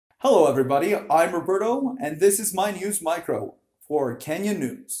Hello everybody, I'm Roberto, and this is my News Micro for Kenya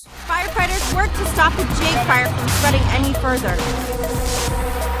News. Firefighters work to stop the Jade fire from spreading any further.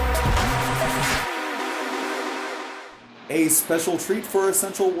 A special treat for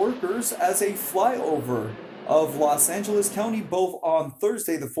essential workers as a flyover of Los Angeles County both on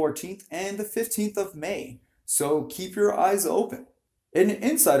Thursday the 14th and the 15th of May, so keep your eyes open. An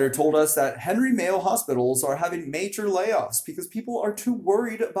insider told us that Henry Mayo hospitals are having major layoffs because people are too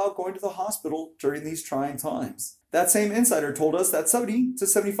worried about going to the hospital during these trying times. That same insider told us that 70 to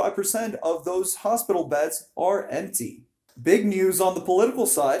 75% of those hospital beds are empty. Big news on the political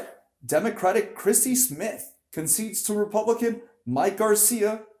side, Democratic Christy Smith concedes to Republican Mike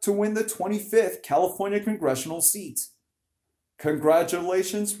Garcia to win the 25th California congressional seat.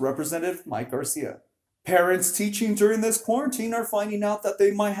 Congratulations, Representative Mike Garcia. Parents teaching during this quarantine are finding out that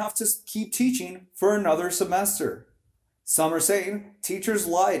they might have to keep teaching for another semester. Some are saying, teachers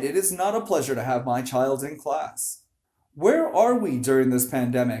lied, it is not a pleasure to have my child in class. Where are we during this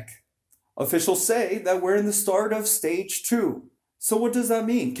pandemic? Officials say that we're in the start of stage 2. So what does that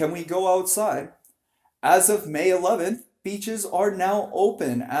mean? Can we go outside? As of May 11th, beaches are now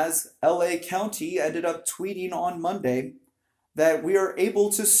open as LA County ended up tweeting on Monday that we are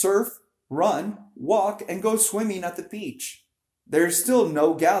able to surf, run, walk, and go swimming at the beach. There's still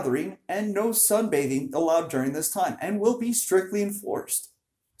no gathering and no sunbathing allowed during this time and will be strictly enforced.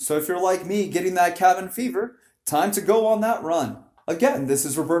 So if you're like me getting that cabin fever, time to go on that run. Again, this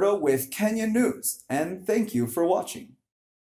is Roberto with Kenya News, and thank you for watching.